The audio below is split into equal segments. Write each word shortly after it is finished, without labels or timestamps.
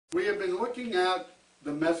We have been looking at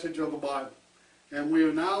the message of the Bible, and we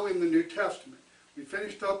are now in the New Testament. We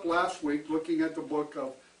finished up last week looking at the book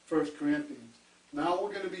of 1 Corinthians. Now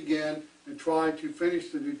we're going to begin and try to finish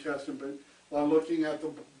the New Testament by looking at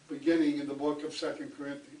the beginning in the book of 2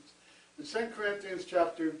 Corinthians. In 2 Corinthians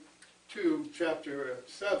chapter 2, chapter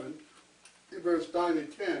 7, verse 9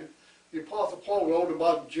 and 10, the Apostle Paul wrote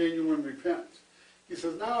about genuine repentance. He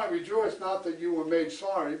says, "Now I rejoice not that you were made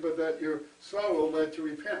sorry, but that your sorrow led to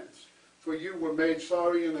repentance. For you were made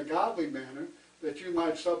sorry in a godly manner, that you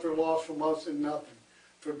might suffer loss from us in nothing.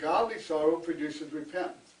 For godly sorrow produces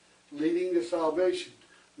repentance, leading to salvation,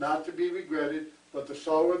 not to be regretted, but the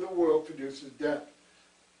sorrow of the world produces death."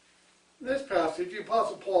 In this passage, the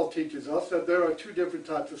Apostle Paul teaches us that there are two different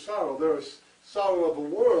types of sorrow. There is sorrow of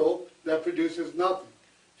the world that produces nothing.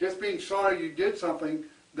 Just being sorry you did something,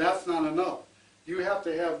 that's not enough. You have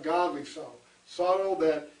to have godly sorrow. Sorrow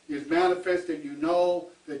that is manifest that you know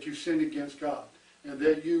that you sinned against God and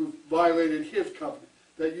that you violated His covenant,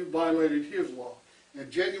 that you violated His law. And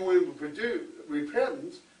genuine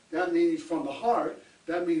repentance, that means from the heart.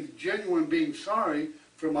 That means genuine being sorry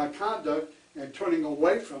for my conduct and turning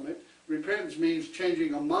away from it. Repentance means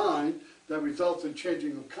changing a mind that results in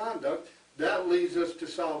changing of conduct. That leads us to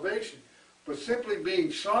salvation. But simply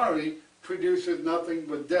being sorry produces nothing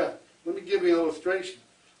but death. Let me give you an illustration.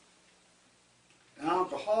 An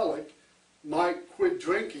alcoholic might quit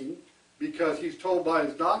drinking because he's told by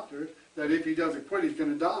his doctor that if he doesn't quit, he's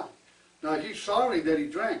going to die. Now, he's sorry that he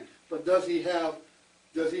drank, but does he have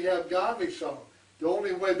godly sorrow? The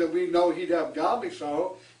only way that we know he'd have godly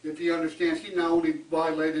sorrow if he understands he not only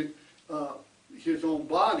violated his own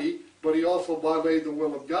body, but he also violated the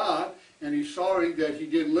will of God, and he's sorry that he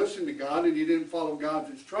didn't listen to God and he didn't follow God's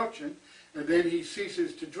instruction, and then he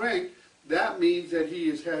ceases to drink. That means that he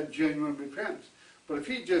has had genuine repentance. But if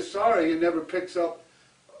he's just sorry and never picks up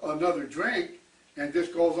another drink and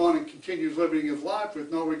just goes on and continues living his life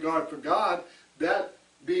with no regard for God, that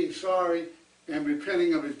being sorry and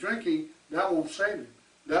repenting of his drinking, that won't save him.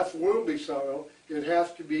 That's worldly sorrow. It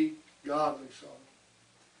has to be godly sorrow.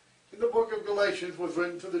 In the book of Galatians was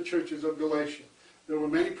written to the churches of Galatia. There were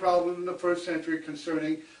many problems in the first century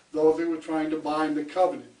concerning those who were trying to bind the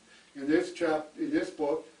covenant. In this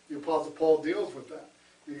book, the Apostle Paul deals with that.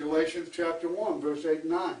 In Galatians chapter 1, verse 8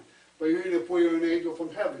 and 9. "But even if we are an angel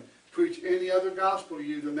from heaven, preach any other gospel to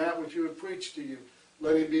you than that which you have preached to you,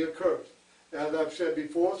 let him be accursed. As I've said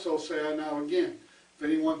before, so say I now again. If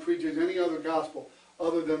anyone preaches any other gospel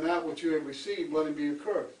other than that which you have received, let him be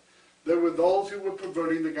accursed." There were those who were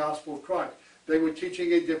perverting the gospel of Christ. They were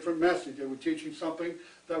teaching a different message. They were teaching something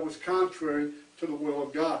that was contrary to the will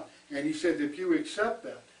of God. And he said, if you accept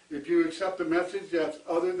that, if you accept a message that's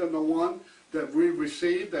other than the one that we've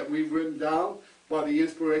received, that we've written down by the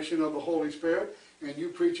inspiration of the Holy Spirit, and you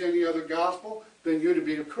preach any other gospel, then you're to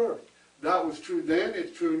be accursed. That was true then,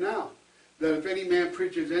 it's true now. That if any man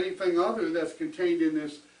preaches anything other that's contained in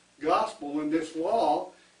this gospel, in this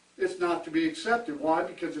law, it's not to be accepted. Why?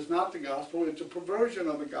 Because it's not the gospel, it's a perversion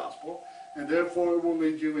of the gospel, and therefore it will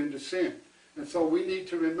lead you into sin. And so we need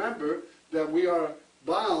to remember that we are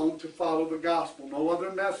bound to follow the gospel. No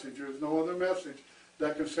other message, there's no other message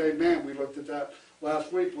that can say, man, we looked at that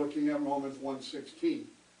last week looking at Romans 1:16.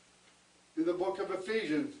 In the book of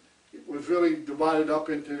Ephesians, it was really divided up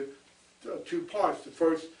into two parts. The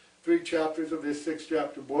first 3 chapters of this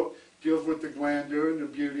 6-chapter book deals with the grandeur and the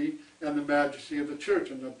beauty and the majesty of the church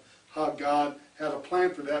and how God had a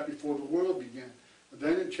plan for that before the world began. And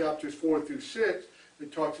then in chapters 4 through 6,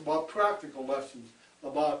 it talks about practical lessons,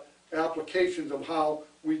 about applications of how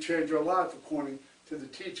we change our lives according to the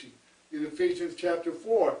teaching. In Ephesians chapter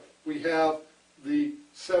 4, we have the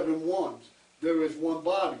 7 ones. There is one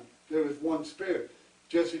body. There is one Spirit.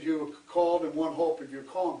 Just as you were called in one hope of your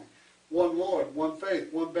calling. One Lord, one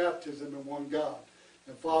faith, one baptism, and one God.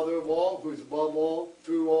 And Father of all, who is above all,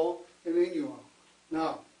 through all, and in you all.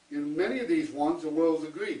 Now, in many of these ones, the world's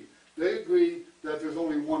agreed. They agree that there's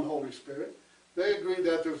only one Holy Spirit. They agree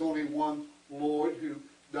that there's only one Lord who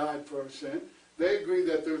died for our sin. They agree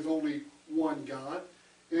that there's only one God.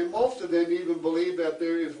 And most of them even believe that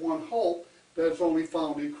there is one hope that's only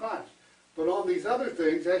found in Christ. But on these other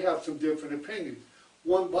things, they have some different opinions.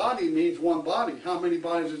 One body means one body. How many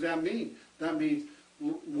bodies does that mean? That means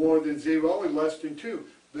more than 0 and less than 2.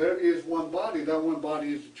 There is one body. That one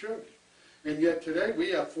body is the church. And yet today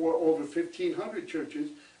we have over 1,500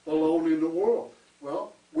 churches alone in the world.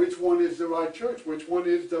 Well, which one is the right church? Which one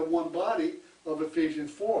is the one body of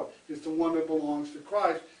Ephesians 4? It's the one that belongs to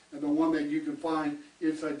Christ and the one that you can find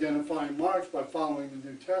its identifying marks by following the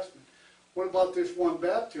New Testament. What about this one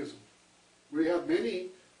baptism? We have many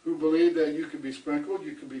who believe that you can be sprinkled,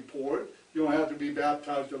 you can be poured. You don't have to be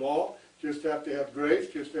baptized at all. Just have to have grace,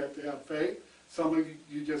 just have to have faith. Some of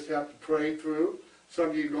you just have to pray through. Some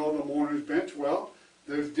of you go on the mourner's bench. Well,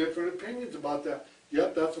 there's different opinions about that.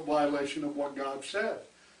 Yet that's a violation of what God said.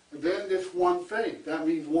 And then this one faith. That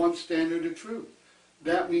means one standard of truth.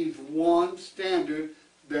 That means one standard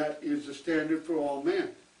that is the standard for all men.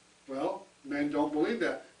 Well, men don't believe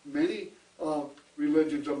that. Many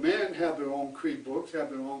religions of men have their own creed books, have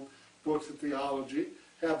their own books of theology,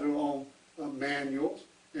 have their own manuals,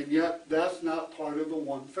 and yet that's not part of the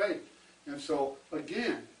one faith. And so,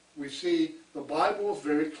 again, we see the Bible is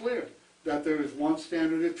very clear that there is one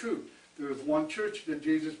standard of truth. There is one church that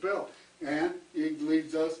Jesus built, and it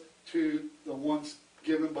leads us to the one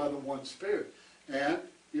given by the one Spirit. And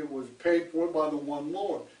it was paid for by the one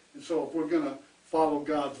Lord. And so if we're going to follow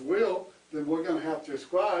God's will, then we're going to have to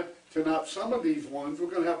ascribe to not some of these ones, we're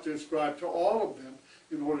going to have to ascribe to all of them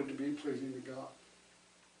in order to be pleasing to God.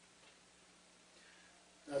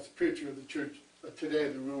 That's a picture of the church today,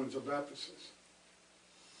 the ruins of Ephesus.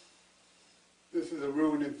 This is a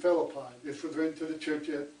ruin in Philippi. This was written to the church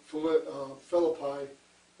at Philippi,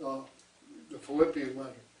 the Philippian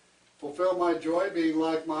letter. Fulfill my joy, being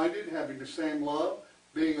like-minded, having the same love,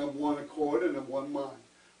 being of one accord and of one mind.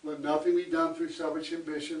 Let nothing be done through selfish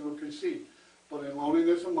ambition or conceit, but in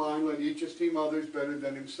lowliness of mind let each esteem others better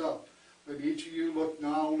than himself. Let each of you look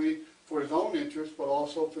not only for his own interest, but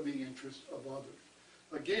also for the interest of others.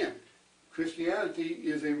 Again, Christianity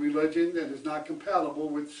is a religion that is not compatible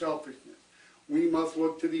with selfishness. We must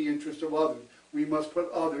look to the interest of others. We must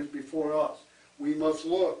put others before us. We must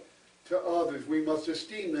look to others. We must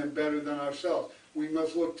esteem them better than ourselves. We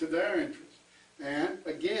must look to their interests. And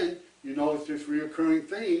again, you notice this reoccurring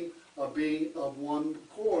theme of being of one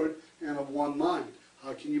accord and of one mind.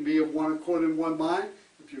 How can you be of one accord and one mind?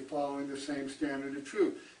 If you're following the same standard of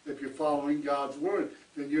truth. If you're following God's word,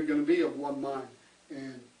 then you're going to be of one mind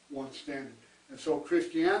and one standard. And so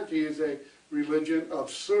Christianity is a religion of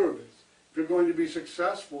service. If you're going to be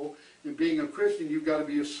successful in being a Christian, you've got to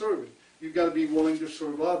be a servant. You've got to be willing to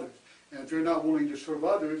serve others. And if you're not willing to serve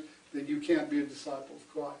others, then you can't be a disciple of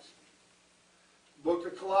Christ. Book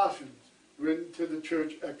of Colossians, written to the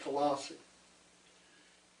church at Colossae.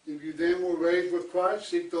 If you then were raised with Christ,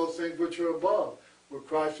 seek those things which are above, where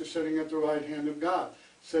Christ is sitting at the right hand of God.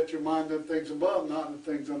 Set your mind on things above, not on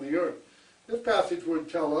things on the earth. This passage would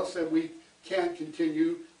tell us that we can't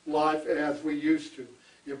continue life as we used to.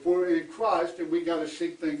 If we're in Christ, then we've got to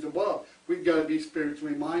seek things above. We've got to be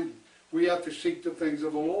spiritually minded. We have to seek the things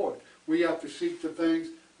of the Lord. We have to seek the things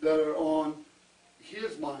that are on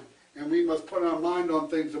His mind. And we must put our mind on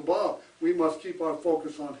things above. We must keep our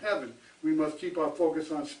focus on heaven. We must keep our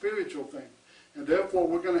focus on spiritual things. And therefore,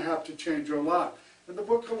 we're going to have to change our life. And the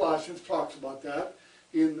book of Colossians talks about that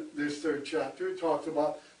in this third chapter. It talks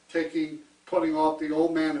about putting off the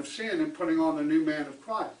old man of sin and putting on the new man of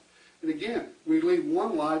Christ. And again, we leave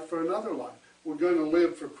one life for another life. We're going to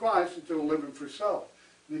live for Christ instead of living for self.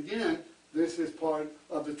 And again, this is part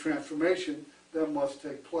of the transformation that must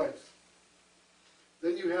take place.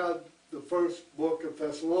 Then you have the first book of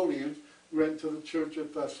Thessalonians written to the church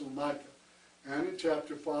of Thessalonica. And in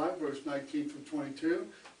chapter 5, verse 19 through 22,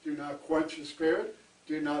 do not quench the spirit,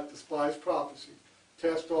 do not despise prophecy.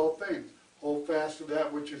 Test all things. Hold fast to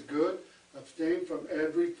that which is good. Abstain from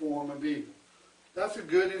every form of evil. That's a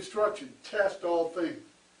good instruction. Test all things.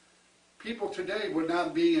 People today would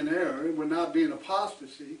not be in error, would not be in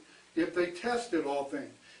apostasy, if they tested all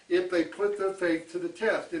things. If they put their faith to the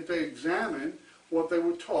test. If they examined what they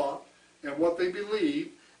were taught and what they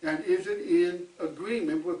believe, and is it in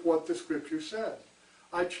agreement with what the Scripture says.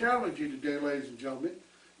 I challenge you today, ladies and gentlemen,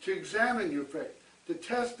 to examine your faith, to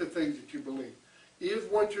test the things that you believe. Is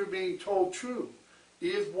what you're being told true?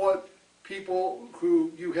 Is what people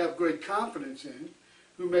who you have great confidence in,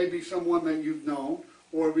 who may be someone that you've known,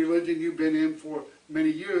 or a religion you've been in for many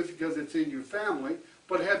years because it's in your family,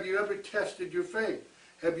 but have you ever tested your faith?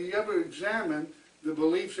 Have you ever examined the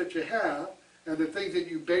beliefs that you have and the things that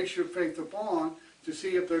you base your faith upon to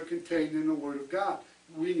see if they're contained in the Word of God?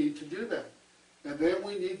 We need to do that. And then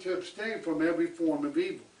we need to abstain from every form of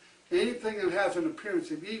evil. Anything that has an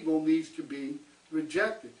appearance of evil needs to be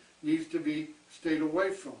rejected, needs to be stayed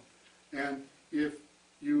away from. And if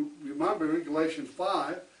you remember in Galatians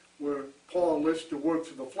 5, where Paul lists the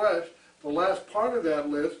works of the flesh, the last part of that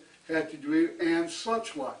list had to do with and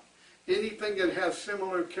such like. Anything that has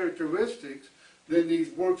similar characteristics than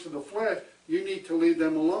these works of the flesh, you need to leave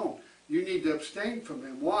them alone. You need to abstain from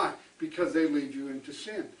them. Why? Because they lead you into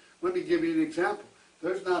sin. Let me give you an example.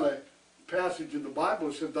 There's not a passage in the Bible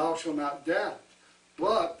that says, thou shalt not doubt.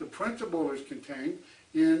 But the principle is contained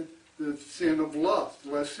in the sin of lust,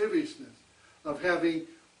 lasciviousness, of having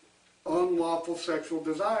unlawful sexual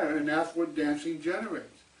desire, and that's what dancing generates.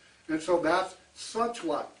 And so that's such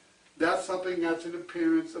like. That's something that's an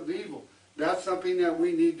appearance of evil. That's something that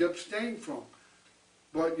we need to abstain from.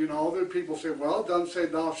 But, you know, other people say, well, it doesn't say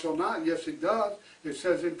thou shalt not. Yes, it does. It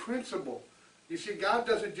says in principle. You see, God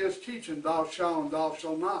doesn't just teach in thou shalt and thou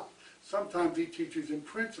shalt not. Sometimes he teaches in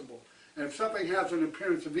principle. And if something has an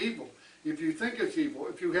appearance of evil, if you think it's evil,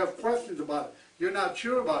 if you have questions about it, you're not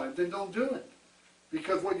sure about it, then don't do it.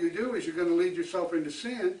 Because what you do is you're going to lead yourself into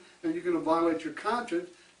sin, and you're going to violate your conscience,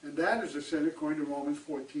 and that is a sin according to Romans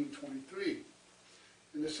 14:23.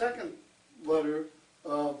 In the second letter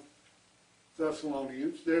of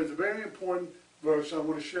Thessalonians, there's a very important verse I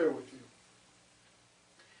want to share with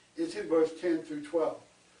you. It's in verse 10 through 12.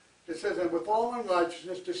 It says, and with all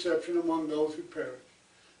unrighteousness, deception among those who perish,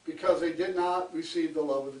 because they did not receive the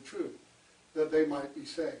love of the truth, that they might be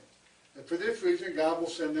saved. And for this reason, God will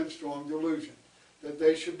send them strong delusion, that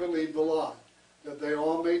they should believe the lie, that they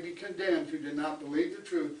all may be condemned who did not believe the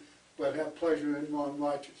truth, but have pleasure in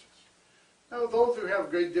unrighteousness. Now, those who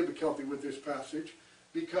have great difficulty with this passage,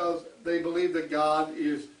 because they believe that God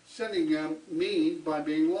is sending them mean by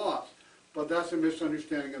being lost. But that's a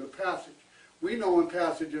misunderstanding of the passage. We know in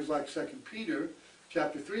passages like 2 Peter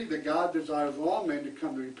chapter 3 that God desires all men to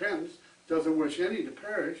come to repentance, doesn't wish any to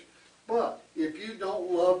perish. But if you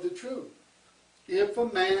don't love the truth, if a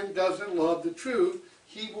man doesn't love the truth,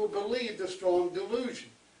 he will believe the strong delusion.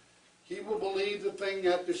 He will believe the thing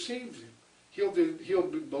that deceives him. He'll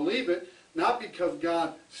believe it not because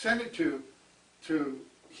God sent it to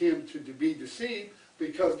him to be deceived,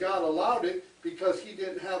 because God allowed it, because he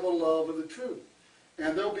didn't have a love of the truth.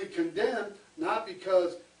 And they'll be condemned not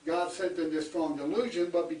because God sent them this strong delusion,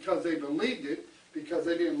 but because they believed it, because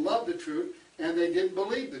they didn't love the truth, and they didn't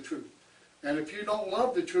believe the truth. And if you don't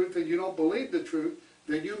love the truth and you don't believe the truth,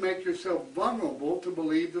 then you make yourself vulnerable to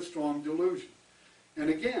believe the strong delusion. And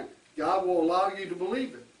again, God will allow you to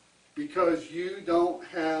believe it because you don't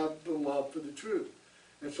have the love for the truth.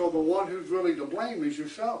 And so the one who's really to blame is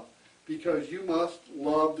yourself, because you must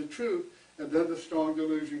love the truth, and then the strong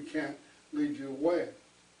delusion can't lead you away.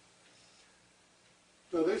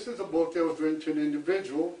 Now, this is a book that was written to an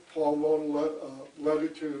individual. Paul wrote a letter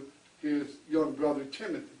to his young brother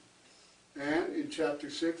Timothy. And in chapter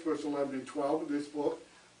 6, verse 11 and 12 of this book,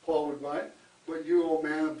 Paul would write, but you, O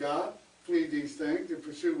man of God, flee these things and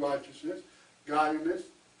pursue righteousness, godliness,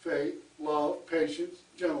 faith, love, patience,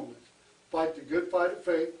 gentleness. Fight the good fight of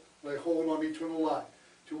faith, lay hold on eternal life,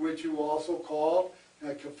 to which you were also called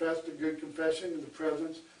and confessed a good confession in the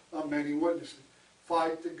presence of many witnesses.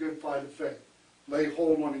 Fight the good fight of faith. Lay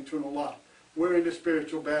hold on eternal life. We're in a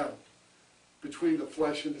spiritual battle between the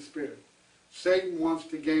flesh and the spirit. Satan wants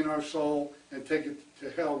to gain our soul and take it to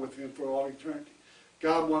hell with him for all eternity.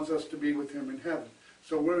 God wants us to be with him in heaven.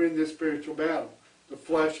 So we're in this spiritual battle, the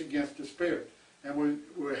flesh against the spirit. And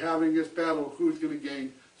we're having this battle of who's going to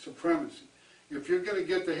gain supremacy. If you're going to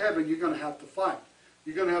get to heaven, you're going to have to fight.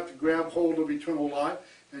 You're going to have to grab hold of eternal life,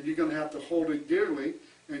 and you're going to have to hold it dearly,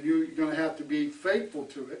 and you're going to have to be faithful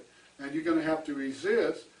to it, and you're going to have to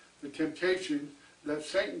resist the temptation that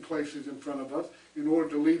Satan places in front of us in order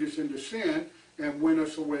to lead us into sin and win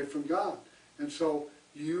us away from God. And so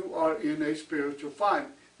you are in a spiritual fight,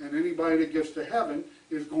 and anybody that gets to heaven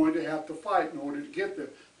is going to have to fight in order to get there.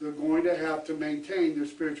 They're going to have to maintain their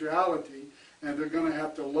spirituality, and they're going to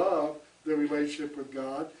have to love their relationship with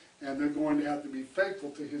God, and they're going to have to be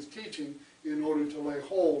faithful to his teaching in order to lay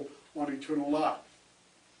hold on eternal life.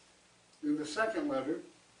 In the second letter,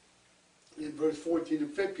 in verse 14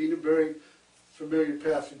 and 15, a very familiar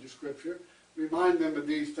passage of Scripture, remind them of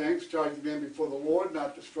these things, charging them before the Lord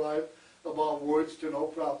not to strive about words to no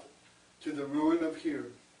profit, to the ruin of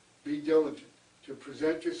hearers. Be diligent to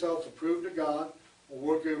present yourselves approved to God, a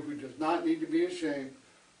worker who does not need to be ashamed,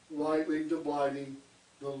 rightly dividing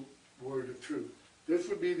the word of truth. This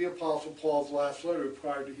would be the Apostle Paul's last letter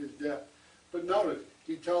prior to his death. But notice,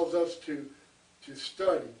 he tells us to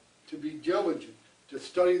study, to be diligent, to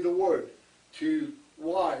study the word, to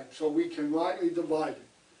why? So we can rightly divide it.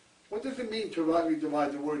 What does it mean to rightly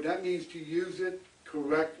divide the word? That means to use it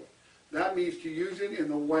correctly. That means to use it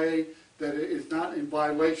in a way that it is not in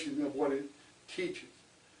violation of what it teaches.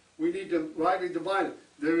 We need to rightly divide it.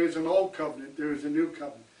 There is an old covenant, there is a new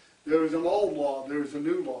covenant. There is an old law, there is a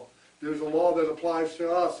new law. There's a law that applies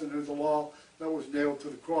to us, and there's a law that was nailed to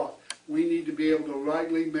the cross. We need to be able to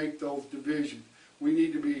rightly make those divisions. We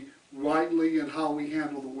need to be rightly in how we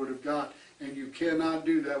handle the Word of God. And you cannot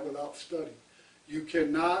do that without study. You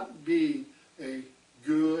cannot be a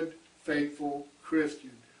good, faithful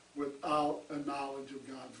Christian without a knowledge of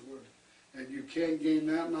God's Word. And you can't gain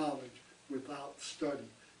that knowledge without study.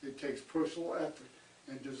 It takes personal effort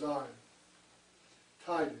and desire.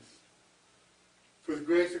 Titus. For the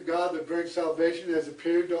grace of God that brings salvation has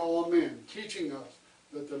appeared to all men, teaching us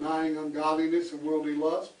that denying ungodliness and worldly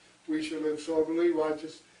lust, we should live soberly,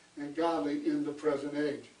 righteous, and godly in the present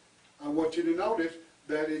age. I want you to notice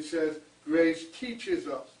that it says grace teaches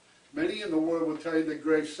us. Many in the world will tell you that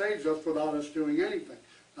grace saves us without us doing anything.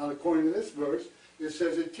 Now, according to this verse, it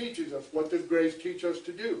says it teaches us. What does grace teach us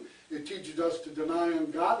to do? It teaches us to deny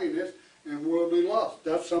ungodliness and worldly lust.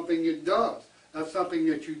 That's something it does. That's something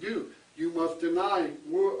that you do. You must deny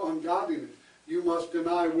ungodliness. You must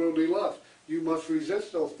deny worldly lust. You must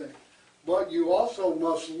resist those things. But you also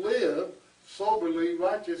must live soberly,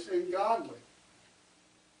 righteous, and godly.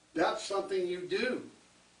 That's something you do.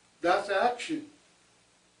 That's action.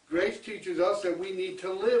 Grace teaches us that we need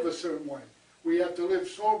to live a certain way. We have to live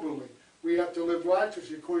soberly. We have to live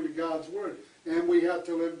righteously according to God's Word. And we have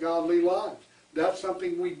to live godly lives. That's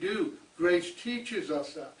something we do. Grace teaches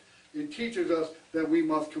us that. It teaches us that we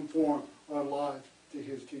must conform our lives to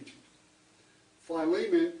His teaching.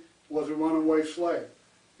 Philemon was a runaway slave.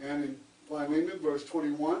 And in Philemon, verse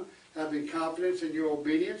 21, having confidence in your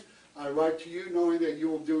obedience, I write to you knowing that you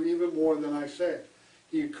will do even more than I say.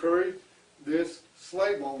 He encouraged this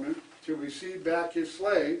slave owner to receive back his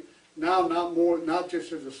slave, now not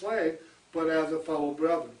just as a slave, but as a fellow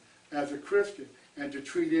brother, as a Christian, and to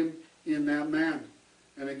treat him in that manner.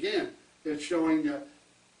 And again, it's showing that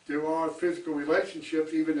there are physical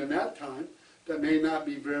relationships, even in that time, that may not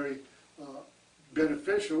be very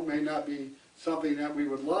beneficial, may not be something that we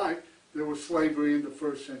would like. There was slavery in the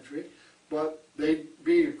first century, but they,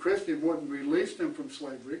 being a Christian, wouldn't release them from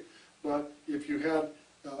slavery. But if you had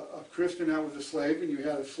a Christian that was a slave and you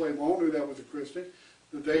had a slave owner that was a Christian,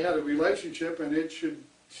 that they had a relationship, and it should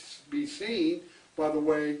be seen by the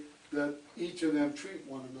way that each of them treat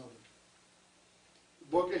one another.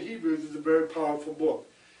 The book of Hebrews is a very powerful book.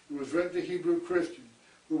 It was written to Hebrew Christians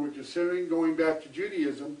who were considering going back to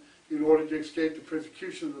Judaism in order to escape the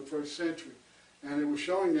persecution of the first century. And it was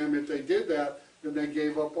showing them if they did that, then they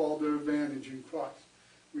gave up all their advantage in Christ.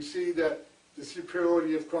 We see that the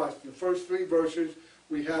superiority of Christ. In the first 3 verses,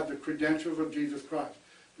 we have the credentials of Jesus Christ.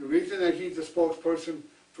 The reason that He's the spokesperson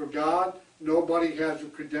for God, nobody has the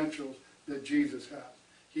credentials that Jesus has.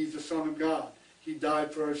 He's the Son of God. He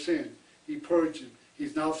died for our sins. He purged them.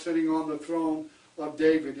 He's now sitting on the throne of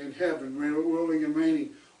David in heaven, ruling and reigning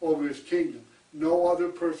over His kingdom. No other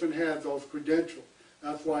person has those credentials.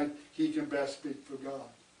 That's why He can best speak for God.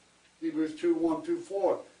 Hebrews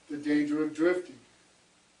 2:1-4, the danger of drifting.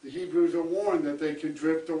 The Hebrews are warned that they can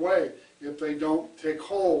drift away if they don't take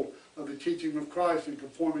hold of the teaching of Christ and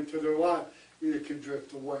conform it to their life. It can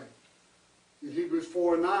drift away. In Hebrews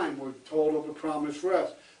 4:9, we're told of the promised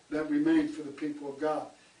rest that remains for the people of God.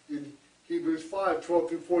 In Hebrews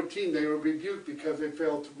 5:12-14, they were rebuked because they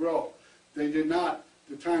failed to grow. They did not,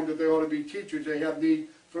 the time that they ought to be teachers, they have need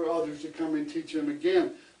for others to come and teach them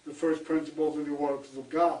again the first principles of the oracles of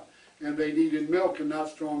God. And they needed milk and not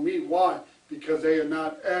strong meat. Why? Because they had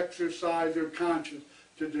not exercised their conscience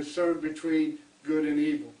to discern between good and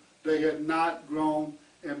evil. They had not grown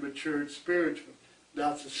and matured spiritually.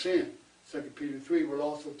 That's a sin. 2 Peter 3 will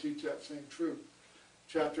also teach that same truth.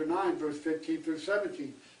 Chapter 9, verse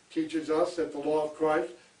 15-17 teaches us that the law of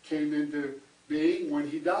Christ came into being when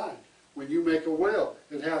He died. When you make a will,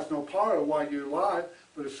 it has no power while you're alive,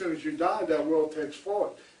 but as soon as you die, that will takes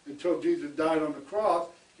forth. Until Jesus died on the cross,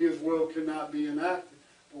 His will cannot be enacted.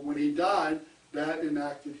 But when He died, that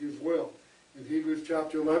enacted His will. In Hebrews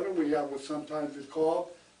chapter 11, we have what sometimes is called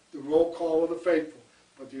the roll call of the faithful.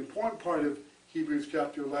 But the important part of Hebrews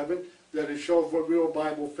chapter 11, that it shows what real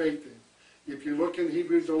Bible faith is. If you look in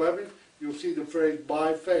Hebrews 11, you'll see the phrase,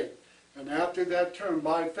 by faith. And after that term,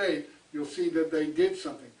 by faith, you'll see that they did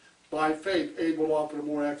something. By faith, Abel offered a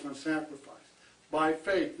more excellent sacrifice. By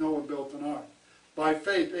faith, Noah built an ark. By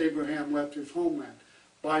faith, Abraham left his homeland.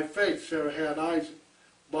 By faith, Sarah had Isaac.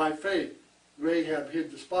 By faith, Rahab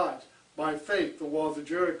hid the spies. By faith, the walls of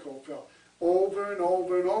Jericho fell. Over and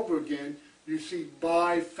over and over again, you see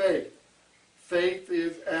by faith. Faith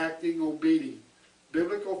is acting obedient.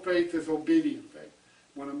 Biblical faith is obedient faith.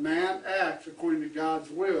 When a man acts according to God's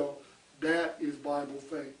will, that is Bible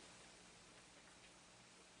faith.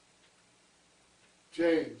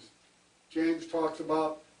 James talks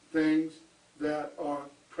about things that are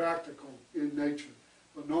practical in nature.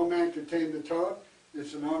 But no man can tame the tongue.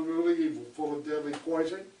 It's an unruly evil, full of deadly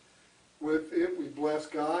poison. With it we bless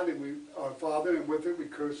God and our Father, and with it we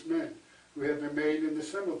curse men, who have been made in the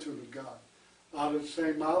similitude of God. Out of the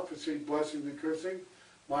same mouth proceed blessing and cursing.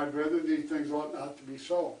 My brethren, these things ought not to be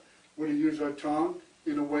so. We're to use our tongue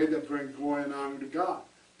in a way that brings glory and honor to God,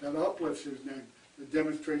 that uplifts His name, that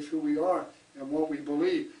demonstrates who we are and what we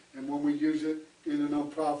believe. And when we use it in an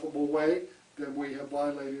unprofitable way, then we have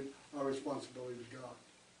violated our responsibility to God.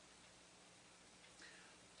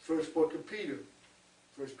 First book of Peter,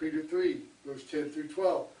 1 Peter 3, verse 10 through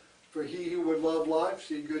 12. For he who would love life,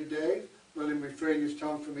 see good days, let him refrain his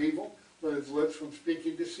tongue from evil, let his lips from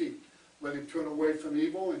speaking deceit. Let him turn away from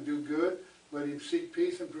evil and do good, let him seek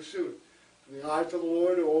peace and pursue it. For the eyes of the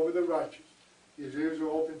Lord are over the righteous. His ears are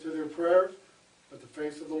open to their prayers, but the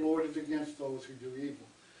face of the Lord is against those who do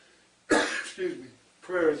evil. Excuse me.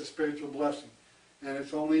 Prayer is a spiritual blessing, and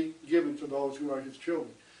it's only given to those who are His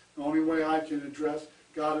children. The only way I can address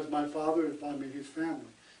God as my Father is if I'm in His family.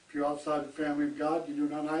 If you're outside the family of God, you do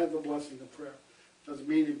not have the blessing of prayer. Doesn't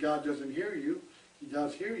mean that God doesn't hear you. He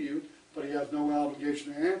does hear you, but He has no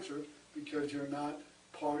obligation to answer because you're not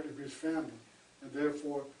part of His family. And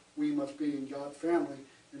therefore, we must be in God's family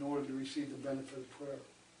in order to receive the benefit of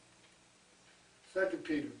prayer. 2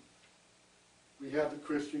 Peter, we have the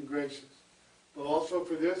Christian graces. But also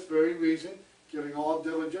for this very reason, giving all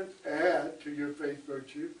diligence, add to your faith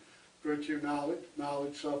virtue, virtue knowledge,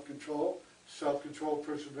 knowledge self-control, self-control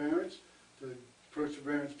perseverance, the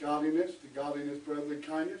perseverance godliness, the godliness brotherly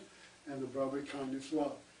kindness, and the brotherly kindness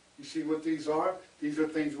love. You see what these are? These are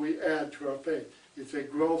things we add to our faith. It's a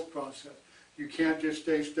growth process. You can't just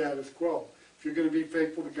stay status quo. If you're going to be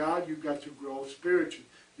faithful to God, you've got to grow spiritually.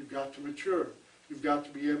 You've got to mature. You've got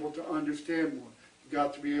to be able to understand more. You've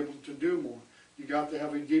got to be able to do more. You've got to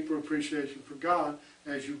have a deeper appreciation for God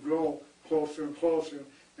as you grow closer and closer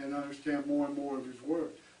and understand more and more of His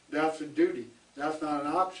Word. That's a duty. That's not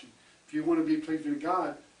an option. If you want to be pleasing to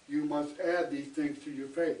God, you must add these things to your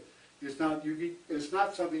faith. It's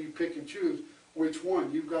not something you pick and choose which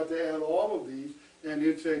one. You've got to add all of these, and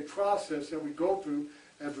it's a process that we go through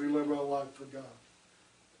as we live our life for God.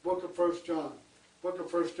 Book of 1 John. Book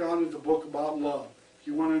of 1 John is a book about love. If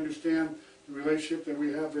you want to understand the relationship that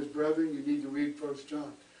we have as brethren, you need to read 1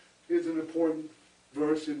 John. Here's an important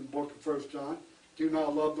verse in the book of 1 John. Do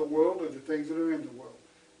not love the world or the things that are in the world.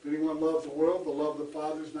 If anyone loves the world, the love of the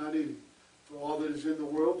Father is not in him. For all that is in the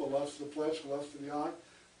world, the lust of the flesh, the lust of the eye,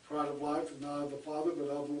 pride of life is not of the Father, but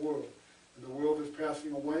of the world. And the world is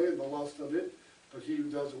passing away, and the lust of it, but he who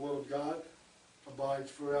does the will of God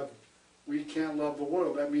abides forever. We can't love the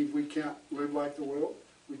world. That means we can't live like the world.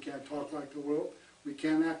 We can't talk like the world. We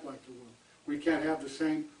can't act like the world. We can't have the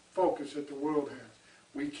same focus that the world has.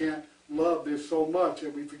 We can't love this so much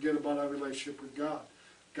that we forget about our relationship with God.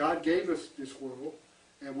 God gave us this world,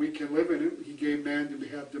 and we can live in it. He gave man to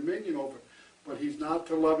have dominion over it. But He's not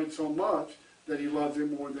to love it so much that he loves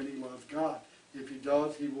it more than he loves God. If he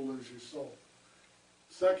does, he will lose his soul.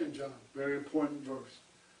 2 John, very important verse.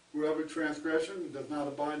 Whoever transgression does not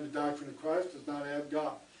abide in the doctrine of Christ does not have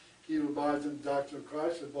God. He who abides in the doctrine of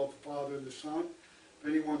Christ is both the Father and the Son. If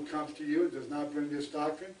anyone comes to you and does not bring this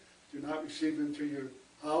doctrine, do not receive him to your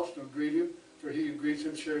house, nor greet him, for he who greets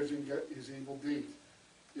him shares in his evil deeds.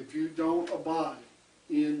 If you don't abide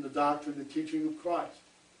in the doctrine, the teaching of Christ,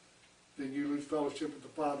 then you lose fellowship with the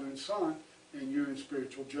Father and Son, and you're in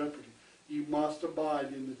spiritual jeopardy. You must abide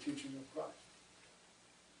in the teaching of Christ.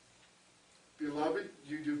 Beloved,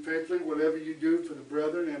 you do faithfully whatever you do for the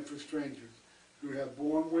brethren and for strangers, who have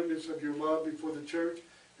borne witness of your love before the church.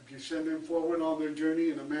 If you send them forward on their journey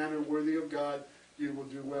in a manner worthy of God, you will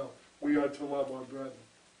do well. We are to love our brethren.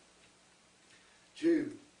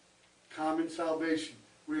 Jude, common salvation.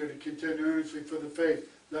 We are to contend earnestly for the faith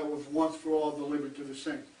that was once for all delivered to the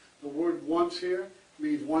saints. The word once here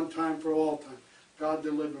means one time for all time. God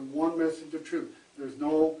delivered one message of truth. There's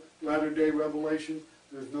no latter-day revelation.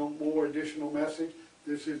 There's no more additional message.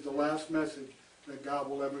 This is the last message that God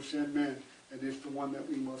will ever send men, and it's the one that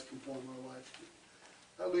we must conform our lives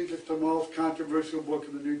to. That leads us to the most controversial book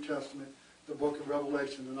of the New Testament, the book of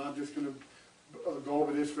Revelation, and I'm just going to go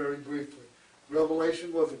over this very briefly.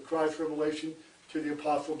 Revelation was a Christ revelation to the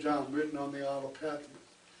Apostle John, written on the Isle of Patmos.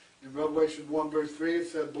 In Revelation 1 verse 3 it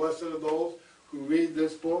said, "Blessed are those who read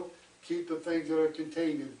this book, keep the things that are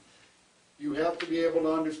contained in it." You have to be able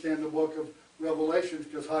to understand the book of Revelation,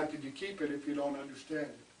 because how could you keep it if you don't understand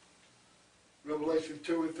it? Revelation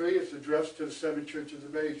 2 and 3 is addressed to the 7 churches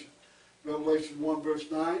of Asia. Revelation 1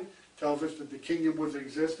 verse 9 tells us that the kingdom was in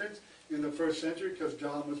existence in the first century because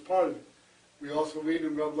John was part of it. We also read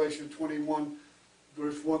in Revelation 21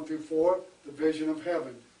 verse 1 through 4 the vision of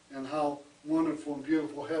heaven and how wonderful and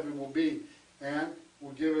beautiful heaven will be. And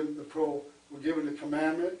we're given the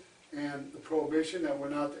commandment and the prohibition that we're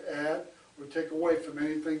not to add or take away from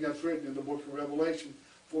anything that's written in the book of Revelation.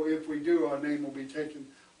 For if we do, our name will be taken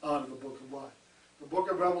out of the book of life. The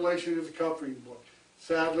book of Revelation is a covering book.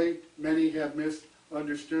 Sadly, many have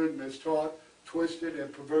misunderstood, mistaught, twisted,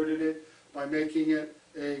 and perverted it by making it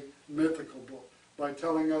a mythical book, by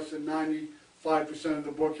telling us that 95% of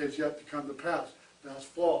the book has yet to come to pass. That's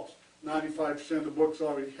false. 95% of the book's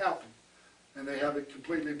already happened, and they have it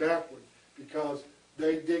completely backward because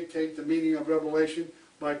they dictate the meaning of Revelation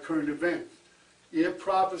by current events. If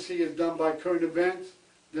prophecy is done by current events,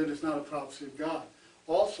 then it's not a prophecy of God.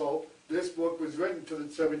 Also, this book was written to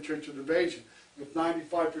the seven churches of Asia. If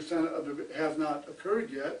 95% of it has not occurred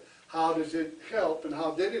yet, how does it help, and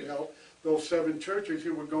how did it help those seven churches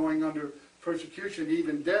who were going under persecution,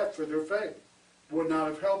 even death, for their faith? Would not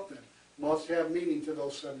have helped them. Must have meaning to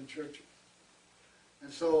those seven churches.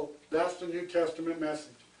 And so that's the New Testament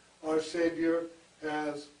message. Our Savior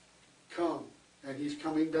has come, and He's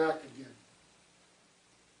coming back again.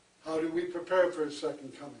 How do we prepare for His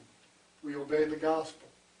second coming? We obey the gospel.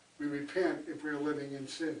 We repent if we are living in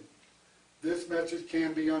sin. This message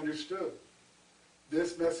can be understood.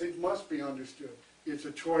 This message must be understood. It's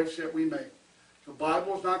a choice that we make. The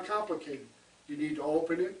Bible is not complicated. You need to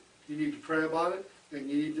open it, you need to pray about it, and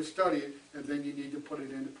you need to study it, and then you need to put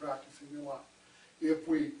it into practice in your life. If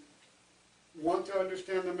we want to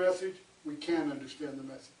understand the message, we can understand the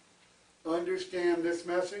message. Understand this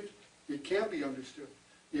message, it can be understood.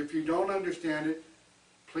 If you don't understand it,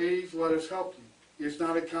 please let us help you. It's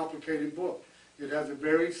not a complicated book. It has a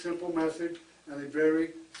very simple message and a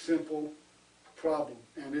very simple problem.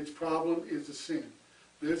 And its problem is the sin.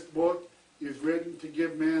 This book is written to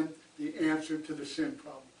give men the answer to the sin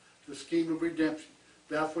problem, the scheme of redemption.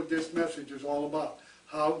 That's what this message is all about.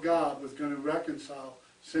 How God was going to reconcile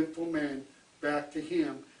sinful man back to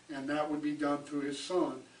Him, and that would be done through His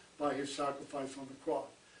Son by His sacrifice on the cross.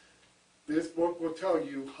 This book will tell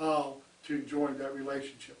you how to enjoy that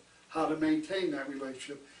relationship, how to maintain that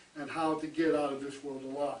relationship, and how to get out of this world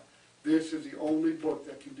alive. This is the only book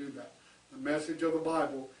that can do that. The message of the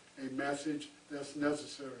Bible, a message that's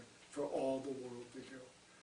necessary for all the world to hear.